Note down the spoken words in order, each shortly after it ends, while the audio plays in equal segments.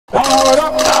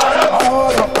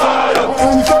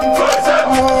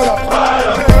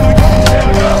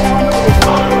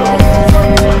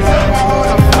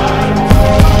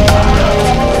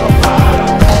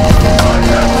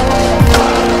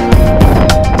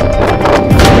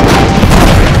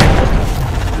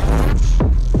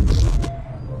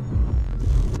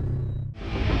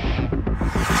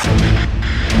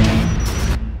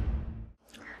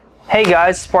Hey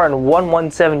guys,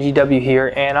 Spartan117GW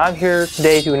here, and I'm here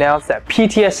today to announce that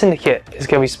PTS Syndicate is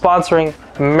going to be sponsoring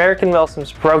American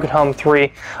Milsim's Broken Home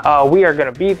 3. We are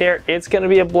going to be there. It's going to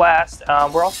be a blast.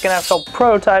 We're also going to have a couple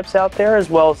prototypes out there, as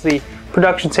well as the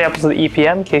production samples of the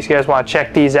EPM, in case you guys want to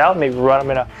check these out, maybe run them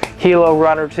in a Hilo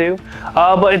run or two.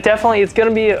 But it's going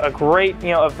to be a great,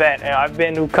 event. And I've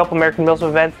been to a couple American Milsim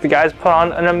events. The guys put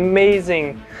on an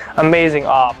amazing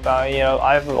op.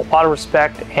 I have a lot of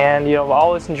respect, and I've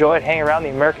always enjoyed hanging around the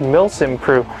American Milsim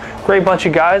crew. Great bunch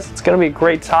of guys. It's going to be a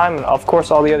great time, and of course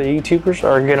all the other YouTubers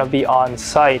are going to be on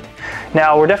site.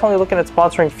 Now we're definitely looking at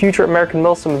sponsoring future American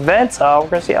Milsim events. We're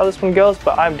going to see how this one goes,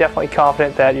 but I'm definitely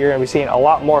confident that you're going to be seeing a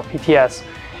lot more PTS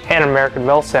and American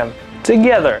Milsim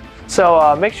together.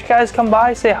 So make sure you guys come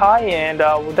by, say hi, and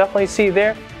we'll definitely see you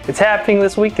there. It's happening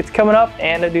this week. It's coming up,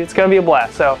 and dude, it's going to be a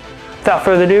blast. So without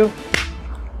further ado,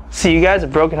 see you guys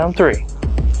at Broken Home 3.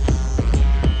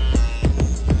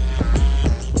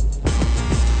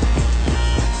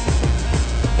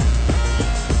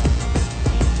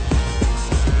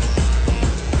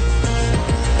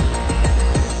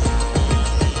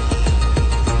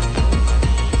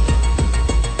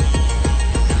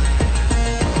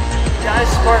 Guys,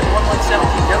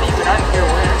 Spartan117GW, and I'm here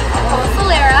with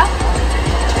Solera.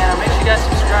 And make sure you guys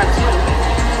subscribe to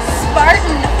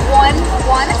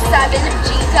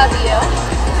Spartan117GW.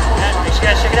 and make sure you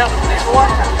guys check it out. Thanks for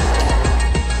watching.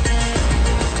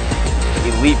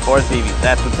 Elite Force BBs,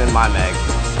 that's what's in my mag.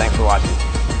 Thanks for watching.